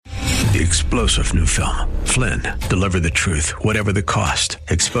the explosive new film, Flynn, Deliver the Truth, Whatever the Cost,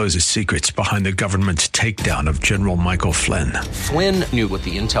 exposes secrets behind the government's takedown of General Michael Flynn. Flynn knew what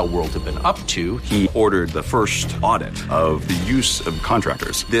the intel world had been up to. He ordered the first audit of the use of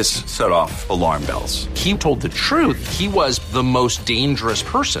contractors. This set off alarm bells. He told the truth. He was the most dangerous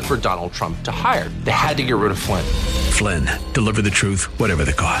person for Donald Trump to hire. They had to get rid of Flynn. Flynn, Deliver the Truth, Whatever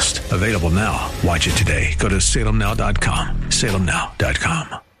the Cost. Available now. Watch it today. Go to salemnow.com.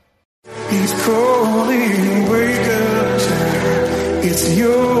 salemnow.com. He's calling, wake up time. It's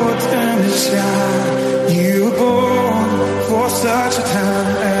your time to shine. You were born for such a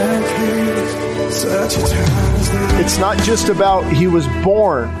time as this, such a time as this. It's not just about he was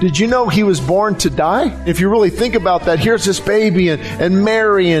born. Did you know he was born to die? If you really think about that, here's this baby and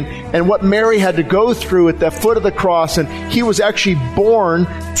Mary and what Mary had to go through at the foot of the cross. And he was actually born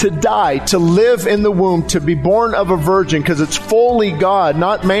to die, to live in the womb, to be born of a virgin, because it's fully God,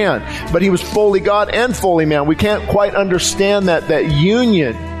 not man. But he was fully God and fully man. We can't quite understand that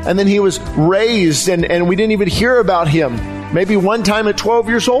union. And then he was raised, and we didn't even hear about him. Maybe one time at 12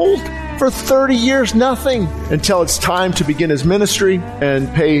 years old. For 30 years, nothing, until it's time to begin his ministry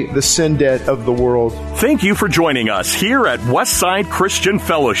and pay the sin debt of the world. Thank you for joining us here at Westside Christian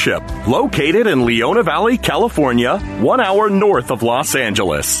Fellowship, located in Leona Valley, California, 1 hour north of Los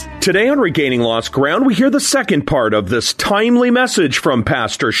Angeles. Today on Regaining Lost Ground, we hear the second part of this timely message from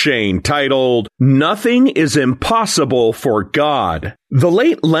Pastor Shane titled, Nothing is Impossible for God. The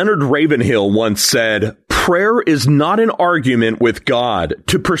late Leonard Ravenhill once said, prayer is not an argument with God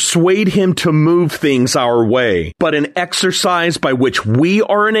to persuade him to move things our way, but an exercise by which we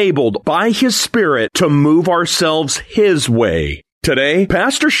are enabled by his Spirit to move ourselves his way. Today,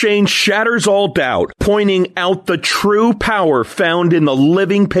 Pastor Shane shatters all doubt, pointing out the true power found in the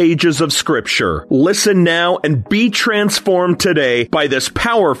living pages of Scripture. Listen now and be transformed today by this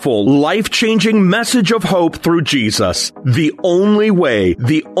powerful, life-changing message of hope through Jesus, the only way,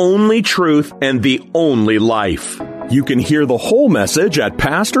 the only truth, and the only life. You can hear the whole message at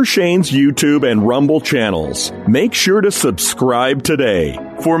Pastor Shane's YouTube and Rumble channels. Make sure to subscribe today.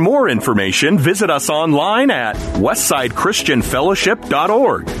 For more information, visit us online at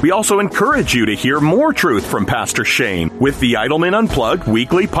westsidechristianfellowship.org. We also encourage you to hear more truth from Pastor Shane with the Idleman Unplugged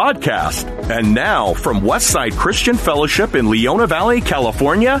weekly podcast. And now, from Westside Christian Fellowship in Leona Valley,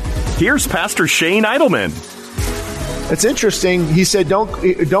 California, here's Pastor Shane Idleman. It's interesting. He said,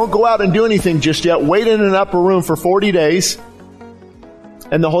 don't go out and do anything just yet. Wait in an upper room for 40 days,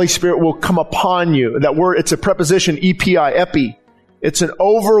 and the Holy Spirit will come upon you. That word, it's a preposition, epi. It's an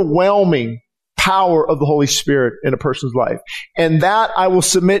overwhelming power of the Holy Spirit in a person's life. And that, I will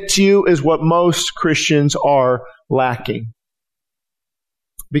submit to you, is what most Christians are lacking.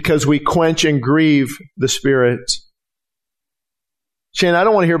 Because we quench and grieve the Spirit. Shane, I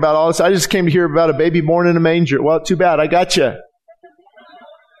don't want to hear about all this. I just came to hear about a baby born in a manger. Well, too bad. I got you.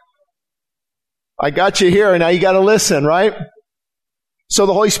 I got you here, and now you got to listen, right? So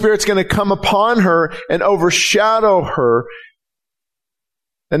the Holy Spirit's going to come upon her and overshadow her.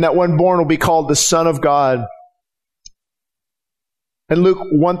 And that one born will be called the Son of God. And Luke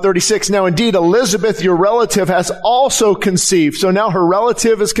 1:36, now indeed Elizabeth, your relative, has also conceived. So now her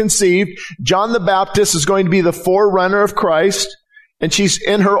relative is conceived. John the Baptist is going to be the forerunner of Christ. And she's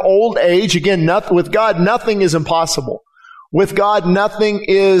in her old age. Again, with God, nothing is impossible. With God, nothing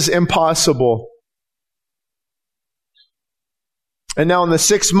is impossible. And now in the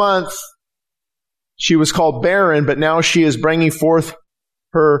 6th month, she was called barren, but now she is bringing forth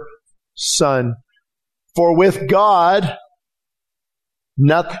her son. For with God,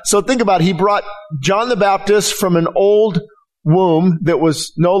 nothing. So think about it. He brought John the Baptist from an old womb that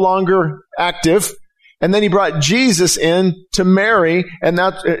was no longer active. And then he brought Jesus in to Mary, and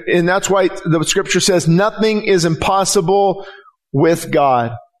that's why the Scripture says nothing is impossible with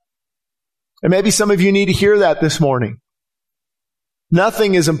God. And maybe some of you need to hear that this morning.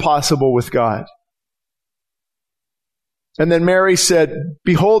 Nothing is impossible with God. And then Mary said,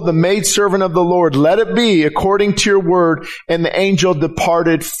 behold, the maidservant of the Lord, let it be according to your word. And the angel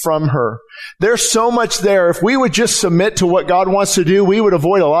departed from her. There's so much there. If we would just submit to what God wants to do, we would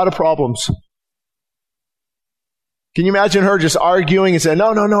avoid a lot of problems. Can you imagine her just arguing and saying,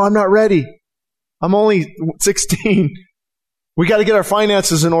 no, I'm not ready. I'm only 16. We got to get our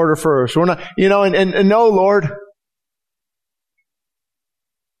finances in order first. We're not, and no, Lord.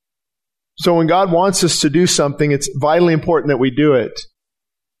 So when God wants us to do something, it's vitally important that we do it.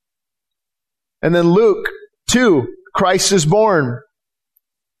 And then Luke 2, Christ is born.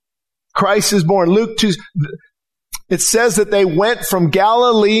 Christ is born. Luke 2, it says that they went from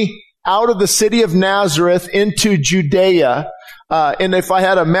Galilee out of the city of Nazareth into Judea, And if I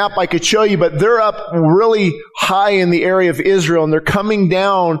had a map, I could show you, but they're up really high in the area of Israel, and they're coming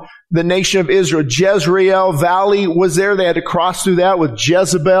down the nation of Israel. Jezreel Valley was there. They had to cross through that with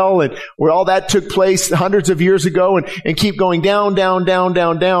Jezebel, and where all that took place hundreds of years ago, and keep going down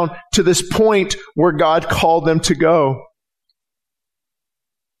to this point where God called them to go.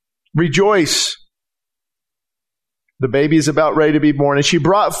 Rejoice. The baby is about ready to be born. And she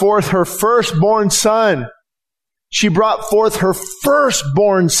brought forth her firstborn son. She brought forth her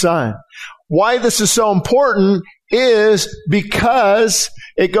firstborn son. Why this is so important is because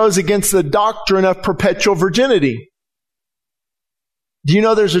it goes against the doctrine of perpetual virginity. Do you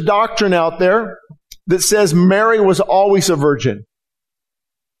know there's a doctrine out there that says Mary was always a virgin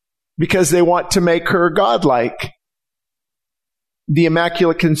because they want to make her godlike? The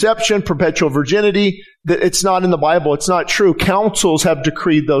Immaculate Conception, perpetual virginity, that it's not in the Bible. It's not true. Councils have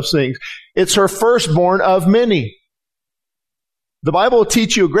decreed those things. It's her firstborn of many. The Bible will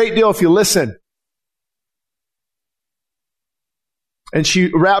teach you a great deal if you listen. And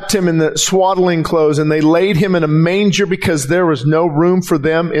she wrapped him in the swaddling clothes, and they laid him in a manger because there was no room for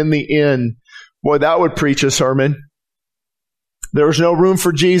them in the inn. Boy, that would preach a sermon. There was no room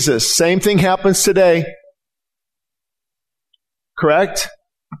for Jesus. Same thing happens today. Correct?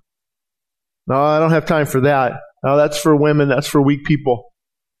 No, I don't have time for that. No, that's for women. That's for weak people.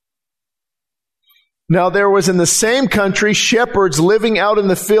 Now there was in the same country shepherds living out in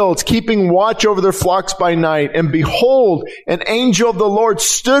the fields, keeping watch over their flocks by night. And behold, an angel of the Lord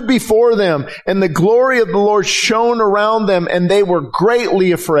stood before them, and the glory of the Lord shone around them, and they were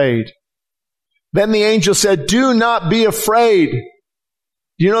greatly afraid. Then the angel said, "Do not be afraid."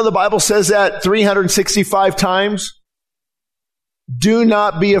 Do you know the Bible says that 365 times? Do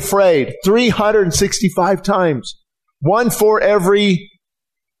not be afraid. 365 times. One for every.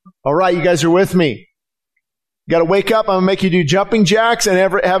 All right, you guys are with me. You got to wake up. I'm going to make you do jumping jacks and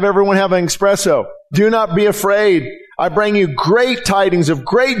have everyone have an espresso. Do not be afraid. I bring you great tidings of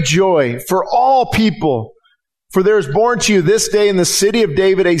great joy for all people. For there is born to you this day in the city of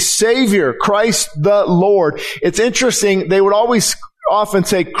David a Savior, Christ the Lord. It's interesting. They would often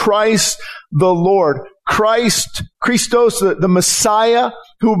say Christ the Lord. Christos, the Messiah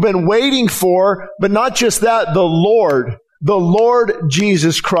who we've been waiting for, but not just that, the Lord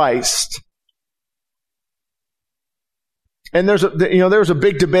Jesus Christ. And there was a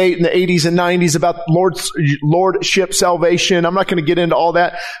big debate in the 80s and 90s about lordship salvation. I'm not going to get into all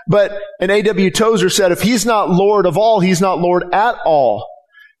that. But A.W. Tozer said, if he's not Lord of all, he's not Lord at all.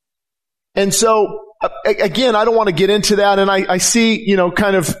 And so, again, I don't want to get into that. And I see,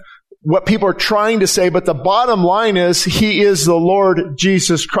 kind of what people are trying to say, but the bottom line is he is the Lord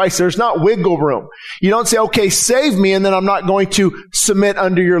Jesus Christ. There's not wiggle room. You don't say, okay, save me, and then I'm not going to submit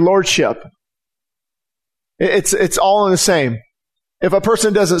under your lordship. It's all in the same. If a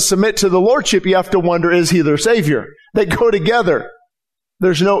person doesn't submit to the lordship, you have to wonder, is he their Savior? They go together.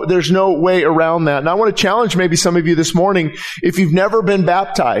 There's no way around that. And I want to challenge maybe some of you this morning, if you've never been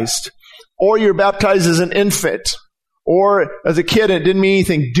baptized, or you're baptized as an infant, or as a kid and it didn't mean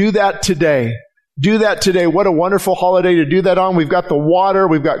anything, do that today. Do that today. What a wonderful holiday to do that on. We've got the water,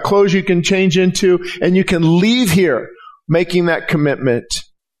 we've got clothes you can change into, and you can leave here making that commitment.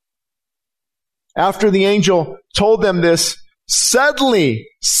 After the angel told them this, suddenly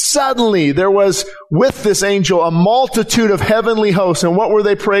there was with this angel a multitude of heavenly hosts. And what were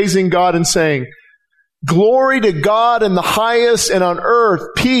they praising God and saying? Glory to God in the highest, and on earth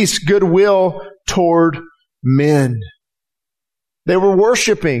peace, goodwill toward men. They were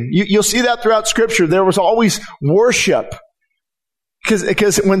worshiping. You'll see that throughout Scripture. There was always worship.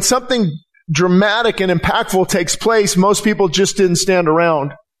 Because when something dramatic and impactful takes place, most people just didn't stand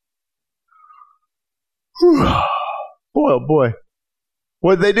around. Boy, oh boy.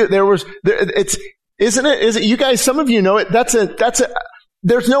 What did they do? Isn't it, you guys, some of you know it,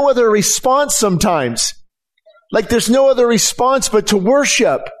 there's no other response sometimes. Like there's no other response but to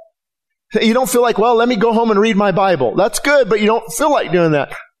worship. You don't feel like, well, let me go home and read my Bible. That's good, but you don't feel like doing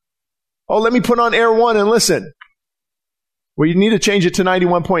that. Oh, let me put on Air 1 and listen. Well, you need to change it to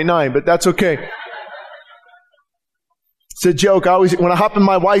 91.9, but that's okay. It's a joke. When I hop in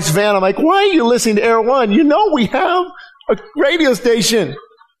my wife's van, I'm like, why are you listening to Air 1? You know we have a radio station.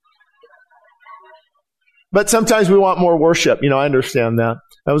 But sometimes we want more worship. I understand that.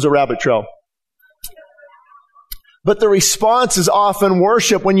 That was a rabbit trail. But the response is often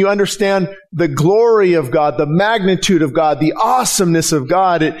worship when you understand the glory of God, the magnitude of God, the awesomeness of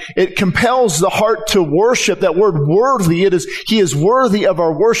God. It compels the heart to worship. That word worthy, He is worthy of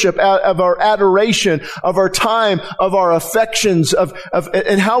our worship, of our adoration, of our time, of our affections,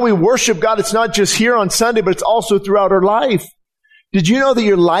 and how we worship God. It's not just here on Sunday, but it's also throughout our life. Did you know that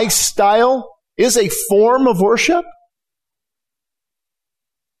your lifestyle is a form of worship?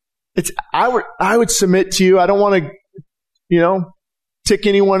 I would submit to you, I don't want to, tick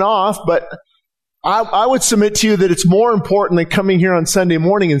anyone off, but I would submit to you that it's more important than coming here on Sunday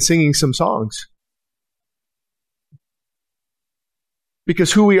morning and singing some songs.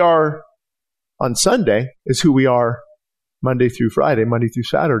 Because who we are on Sunday is who we are Monday through Friday, Monday through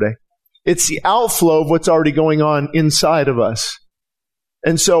Saturday. It's the outflow of what's already going on inside of us.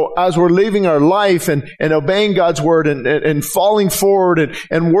 And so as we're living our life and obeying God's word and falling forward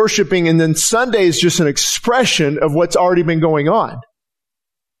and worshiping, and then Sunday is just an expression of what's already been going on.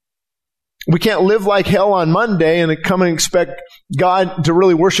 We can't live like hell on Monday and come and expect God to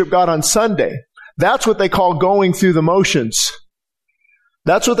really worship God on Sunday. That's what they call going through the motions.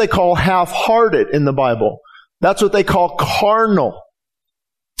 That's what they call half-hearted in the Bible. That's what they call carnal.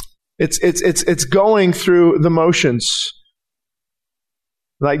 It's going through the motions.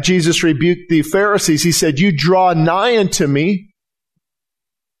 Like Jesus rebuked the Pharisees. He said, "You draw nigh unto me,"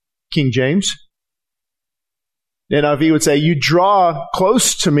 King James. NIV would say, "You draw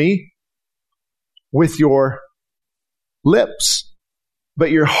close to me with your lips, but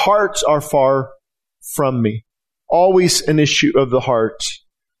your hearts are far from me." Always an issue of the heart.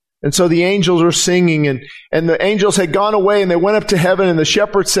 And so the angels were singing, and the angels had gone away, and they went up to heaven, and the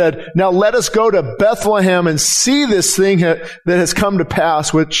shepherds said, "Now let us go to Bethlehem and see this thing that has come to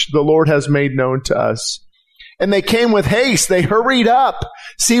pass, which the Lord has made known to us." And they came with haste. They hurried up.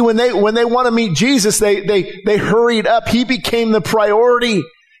 See, when they want to meet Jesus, they hurried up. He became the priority.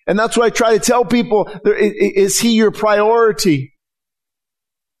 And that's what I try to tell people. Is He your priority?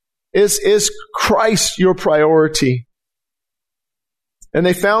 Is Christ your priority? And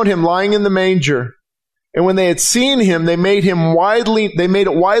they found Him lying in the manger. And when they had seen Him, they made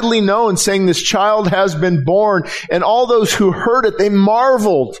it widely known, saying, "This child has been born." And all those who heard it, they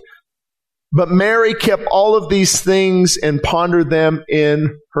marveled. But Mary kept all of these things and pondered them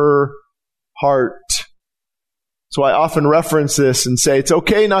in her heart. So I often reference this and say, it's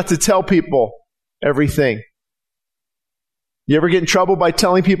okay not to tell people everything. You ever get in trouble by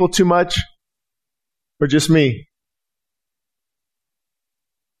telling people too much? Or just me?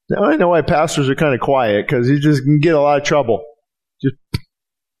 Now I know why pastors are kind of quiet, because you just can get a lot of trouble.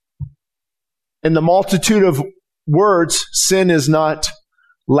 In the multitude of words, sin is not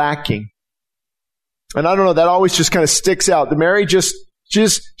lacking. And I don't know, that always just kind of sticks out. The Mary she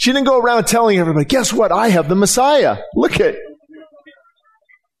didn't go around telling everybody, "Guess what? I have the Messiah. Look at."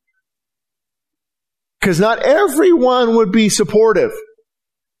 Because not everyone would be supportive.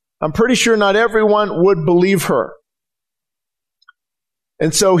 I'm pretty sure not everyone would believe her.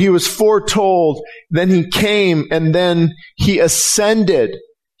 And so He was foretold. Then He came, and then He ascended.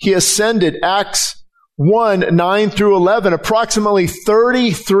 He ascended. Acts 1, 9 through 11, approximately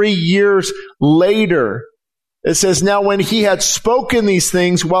 33 years later. It says, "Now when He had spoken these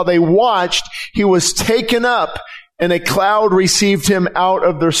things, while they watched, He was taken up, and a cloud received Him out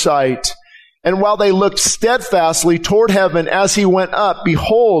of their sight. And while they looked steadfastly toward heaven as He went up,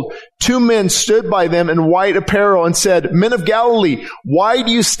 behold, 2 men stood by them in white apparel and said, 'Men of Galilee, why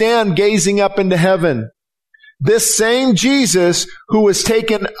do you stand gazing up into heaven? This same Jesus who was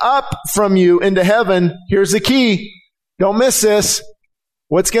taken up from you into heaven,'" here's the key. Don't miss this.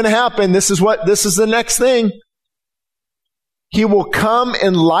 What's going to happen? This is the next thing. "He will come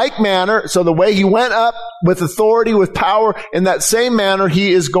in like manner." So the way He went up with authority, with power, in that same manner,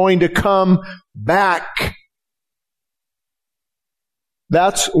 He is going to come back.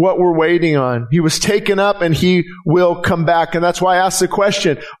 That's what we're waiting on. He was taken up and He will come back. And that's why I asked the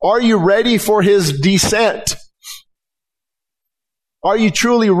question, are you ready for His descent? Are you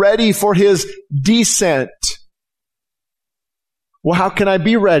truly ready for His descent? Well, how can I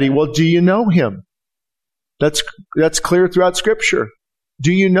be ready? Well, do you know Him? That's clear throughout Scripture.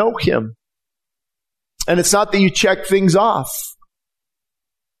 Do you know Him? And it's not that you check things off.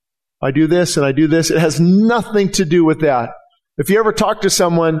 I do this and I do this. It has nothing to do with that. If you ever talk to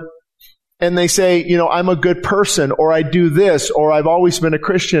someone and they say, "I'm a good person," or "I do this," or "I've always been a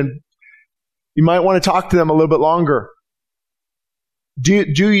Christian," you might want to talk to them a little bit longer. Do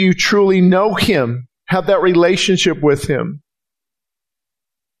you truly know Him? Have that relationship with Him?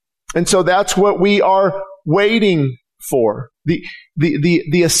 And so that's what we are waiting for.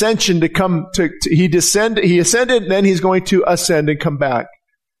 The ascension to come He ascended, and then He's going to ascend and come back.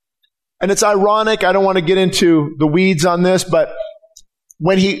 And it's ironic, I don't want to get into the weeds on this, but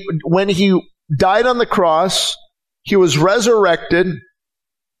when he died on the cross, He was resurrected,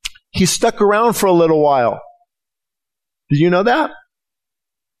 He stuck around for a little while. Did you know that?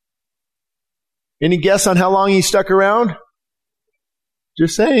 Any guess on how long He stuck around?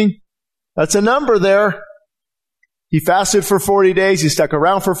 Just saying. That's a number there. He fasted for 40 days. He stuck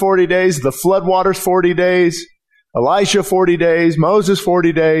around for 40 days. The floodwaters 40 days. Elijah 40 days. Moses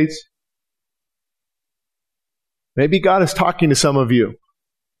 40 days. Maybe God is talking to some of you.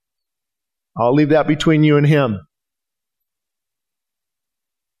 I'll leave that between you and Him.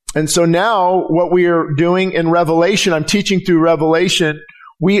 And so now what we are doing in Revelation, I'm teaching through Revelation,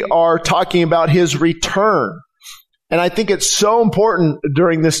 we are talking about His return. And I think it's so important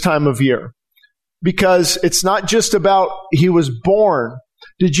during this time of year because it's not just about He was born.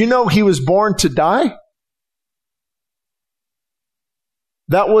 Did you know He was born to die?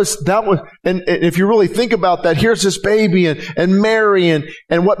 That was, and if you really think about that, here's this baby and Mary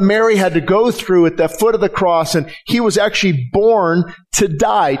and what Mary had to go through at the foot of the cross. And He was actually born to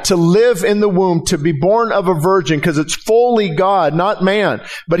die, to live in the womb, to be born of a virgin, because it's fully God, not man.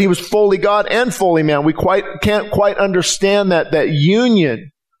 But He was fully God and fully man. We can't quite understand that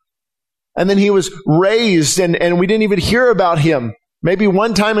union. And then He was raised and we didn't even hear about Him. Maybe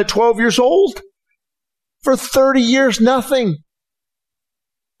one time at 12 years old. For 30 years, nothing.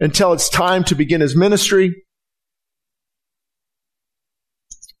 Until it's time to begin His ministry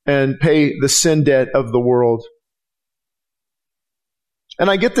and pay the sin debt of the world. And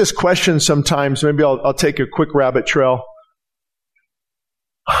I get this question sometimes. Maybe I'll take a quick rabbit trail.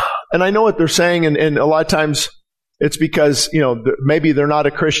 And I know what they're saying, and a lot of times it's because, maybe they're not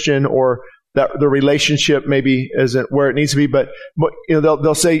a Christian or that the relationship maybe isn't where it needs to be. But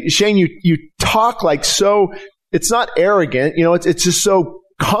they'll say, Shane, you talk like so, it's not arrogant, it's just so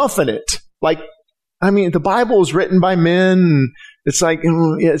confident. The Bible is written by men. It's like,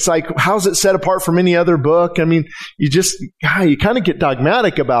 how's it set apart from any other book? You kind of get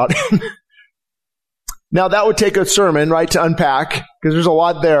dogmatic about it. Now that would take a sermon, right, to unpack, because there's a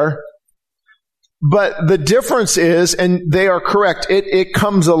lot there. But the difference is, and they are correct, it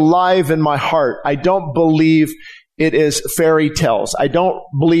comes alive in my heart. I don't believe it is fairy tales. I don't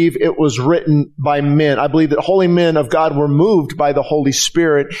believe it was written by men. I believe that holy men of God were moved by the Holy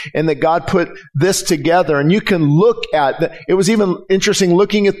Spirit and that God put this together. And you can look at it was even interesting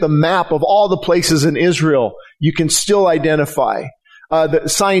looking at the map of all the places in Israel. You can still identify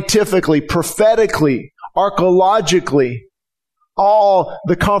scientifically, prophetically, archaeologically, all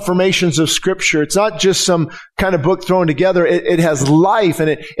the confirmations of Scripture. It's not just some kind of book thrown together. It has life, and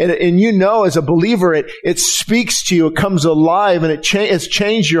as a believer, it speaks to you. It comes alive, and it's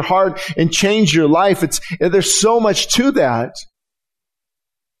changed your heart and changed your life. There's so much to that.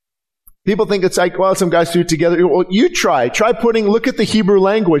 People think it's like, well, some guys do it together. Well, you look at the Hebrew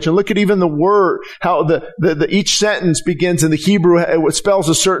language and look at even the word, how the each sentence begins in the Hebrew, it spells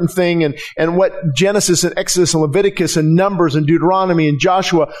a certain thing, and what Genesis and Exodus and Leviticus and Numbers and Deuteronomy and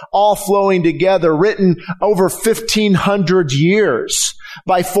Joshua all flowing together, written over 1,500 years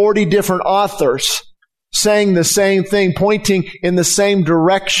by 40 different authors, saying the same thing, pointing in the same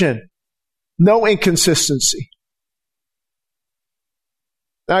direction. No inconsistency.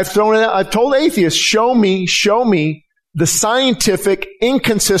 I've told atheists, show me the scientific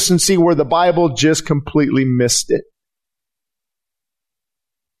inconsistency where the Bible just completely missed it.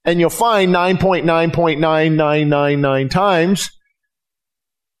 And you'll find 9.9.9999 times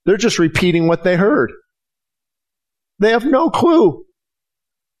they're just repeating what they heard. They have no clue.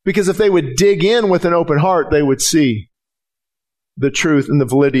 Because if they would dig in with an open heart, they would see the truth and the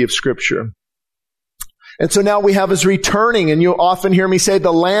validity of Scripture. And so now we have His returning, and you'll often hear me say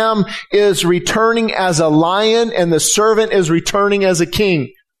the Lamb is returning as a lion and the servant is returning as a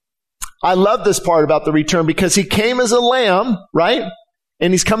king. I love this part about the return because He came as a lamb, right?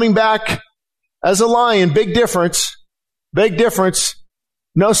 And He's coming back as a lion. Big difference. Big difference.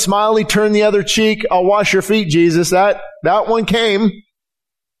 No smiley, turn the other cheek. I'll wash your feet, Jesus. That one came.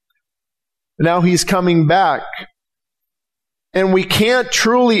 Now He's coming back. And we can't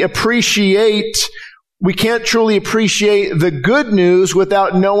truly appreciate the good news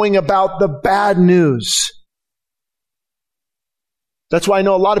without knowing about the bad news. That's why I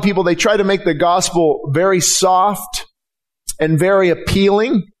know a lot of people, they try to make the gospel very soft and very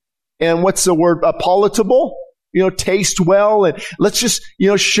appealing. And what's the word? Palatable. Taste well. And let's just,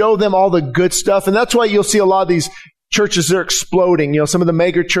 show them all the good stuff. And that's why you'll see a lot of these churches, they're exploding. Some of the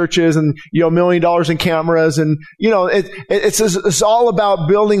mega churches and, $1 million in cameras. And, it's all about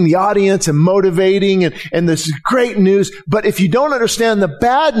building the audience and motivating and this great news. But if you don't understand the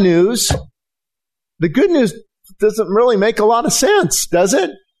bad news, the good news doesn't really make a lot of sense, does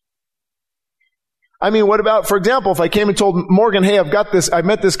it? I mean, what about, for example, if I came and told Morgan, hey, I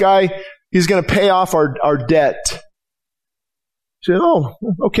met this guy, he's going to pay off our debt. She said, oh,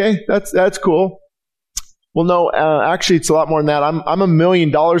 okay, that's cool. Well, no, actually, it's a lot more than that. I'm $1 million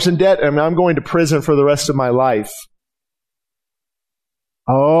in debt, and I'm going to prison for the rest of my life.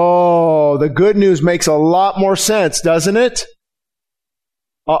 Oh, the good news makes a lot more sense, doesn't it?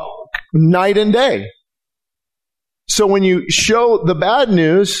 Night and day. So when you show the bad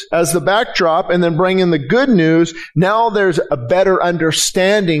news as the backdrop and then bring in the good news, now there's a better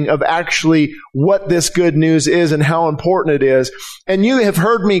understanding of actually what this good news is and how important it is. And you have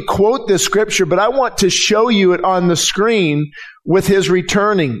heard me quote this scripture, but I want to show you it on the screen with his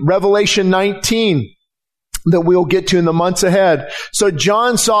returning. Revelation 19. That we'll get to in the months ahead. So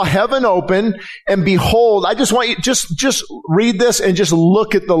John saw heaven open, and behold, I just want you, just read this and just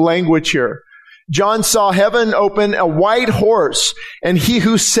look at the language here. John saw heaven open, a white horse, and he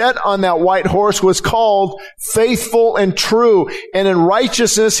who sat on that white horse was called Faithful and True, and in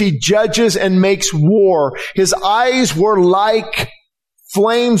righteousness he judges and makes war. His eyes were like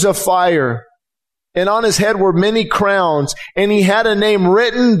flames of fire, and on his head were many crowns, and he had a name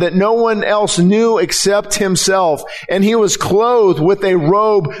written that no one else knew except himself. And he was clothed with a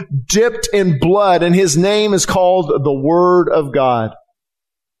robe dipped in blood, and his name is called the Word of God.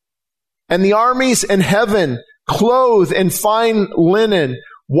 And the armies in heaven, clothed in fine linen,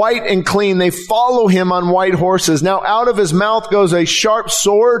 white and clean, they follow him on white horses. Now out of his mouth goes a sharp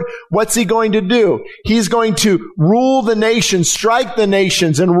sword. What's he going to do? He's going to rule the nations, strike the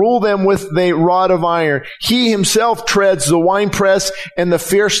nations, and rule them with the rod of iron. He himself treads the winepress and the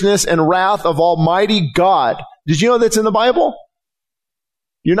fierceness and wrath of Almighty God. Did you know that's in the Bible?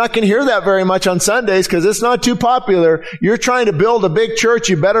 You're not going to hear that very much on Sundays because it's not too popular. You're trying to build a big church.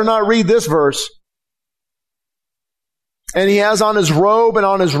 You better not read this verse. And he has on his robe and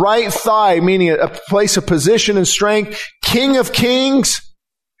on his right thigh, meaning a place of position and strength, King of Kings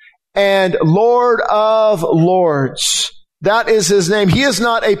and Lord of Lords. That is his name. He is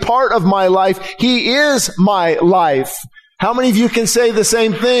not a part of my life. He is my life. How many of you can say the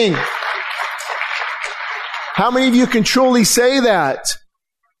same thing? How many of you can truly say that?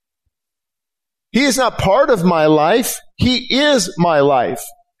 He is not part of my life. He is my life.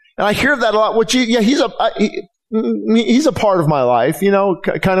 And I hear that a lot. Which, yeah, he's a part of my life, you know,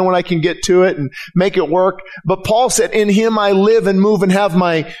 kind of when I can get to it and make it work. But Paul said, in him I live and move and have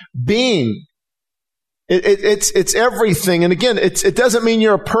my being. It's everything. And again, it doesn't mean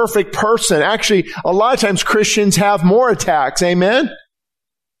you're a perfect person. Actually, a lot of times Christians have more attacks. Amen?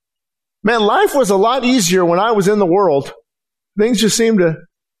 Man, life was a lot easier when I was in the world. Things just seemed to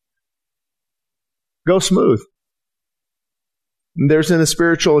go smooth. And there's a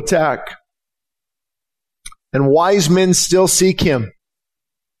spiritual attack. And wise men still seek him.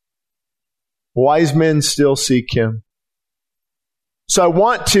 Wise men still seek him. So I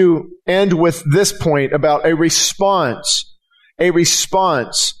want to end with this point about a response. A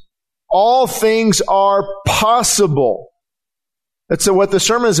response. All things are possible. That's what the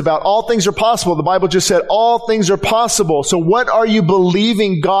sermon is about. All things are possible. The Bible just said all things are possible. So what are you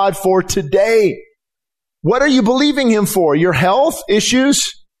believing God for today? What are you believing him for? Your health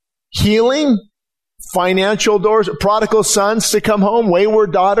issues? Healing? Financial doors? Prodigal sons to come home?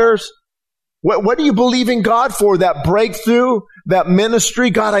 Wayward daughters? What are you believing God for? That breakthrough? That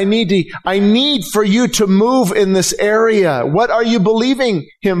ministry? God, I need for you to move in this area. What are you believing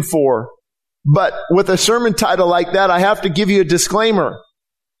him for? But with a sermon title like that, I have to give you a disclaimer.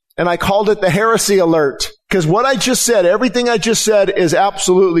 And I called it the heresy alert. Because what I just said, everything I just said is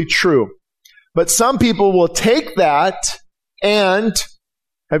absolutely true. But some people will take that and,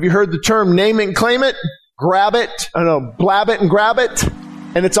 have you heard the term name it and claim it? Grab it, blab it and grab it.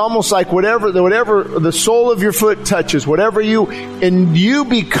 And it's almost like whatever the sole of your foot touches, and you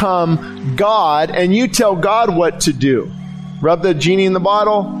become God and you tell God what to do. Rub the genie in the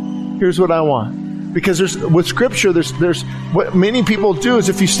bottle. Here's what I want. Because with Scripture, there's what many people do is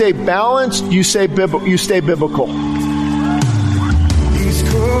if you stay balanced, you stay biblical. He's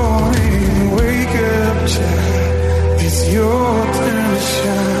calling, wake up, child. It's your turn to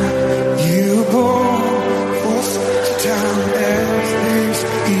shine. You were born for such a time as this.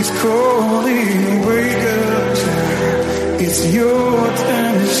 He's calling, wake up, child. It's your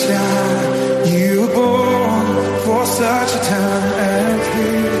turn to shine. You were born for such a time as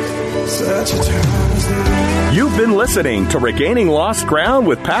this. Such a time as this. You've been listening to Regaining Lost Ground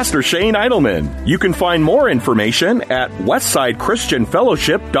with Pastor Shane Idleman. You can find more information at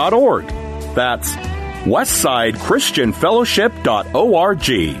westsidechristianfellowship.org. That's westsidechristianfellowship.org.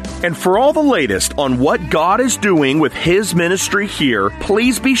 And for all the latest on what God is doing with His ministry here,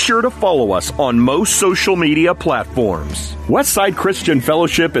 please be sure to follow us on most social media platforms. Westside Christian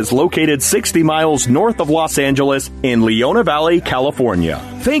Fellowship is located 60 miles north of Los Angeles in Leona Valley, California.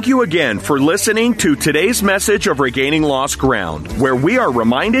 Thank you again for listening to today's message of Regaining Lost Ground, where we are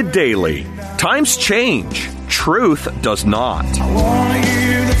reminded daily, times change, truth does not. I want to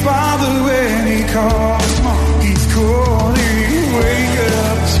hear the Father when He calls. He's calling, wake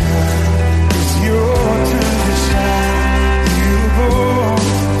up, child. It's your turn to shine. You were born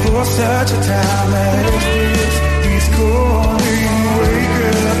for such a time as this. He's calling, wake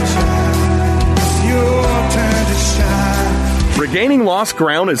up, child. It's your turn to shine. Regaining Lost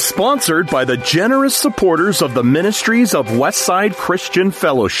Ground is sponsored by the generous supporters of the ministries of Westside Christian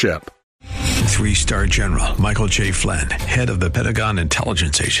Fellowship. 3-star General Michael J. Flynn, head of the Pentagon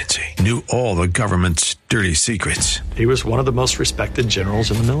Intelligence Agency, knew all the government's dirty secrets. He was one of the most respected generals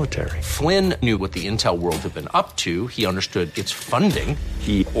in the military. Flynn knew what the intel world had been up to. He understood its funding.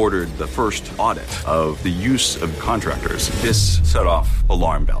 He ordered the first audit of the use of contractors. This set off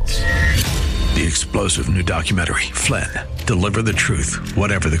alarm bells. The explosive new documentary, Flynn, Deliver the Truth,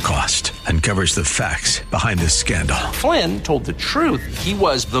 Whatever the Cost, uncovers the facts behind this scandal. Flynn told the truth. He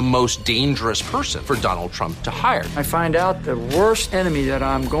was the most dangerous person for Donald Trump to hire. I find out the worst enemy that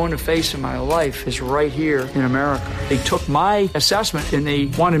I'm going to face in my life is right here in America. They took my assessment and they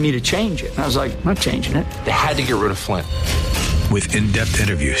wanted me to change it. And I was like, I'm not changing it. They had to get rid of Flynn. With in-depth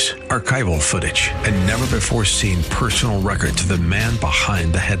interviews, archival footage, and never-before-seen personal records of the man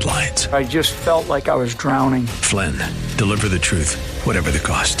behind the headlines. I just felt like I was drowning. Flynn, Deliver the Truth, Whatever the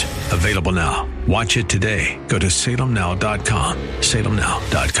Cost. Available now. Watch it today. Go to salemnow.com.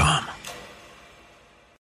 salemnow.com.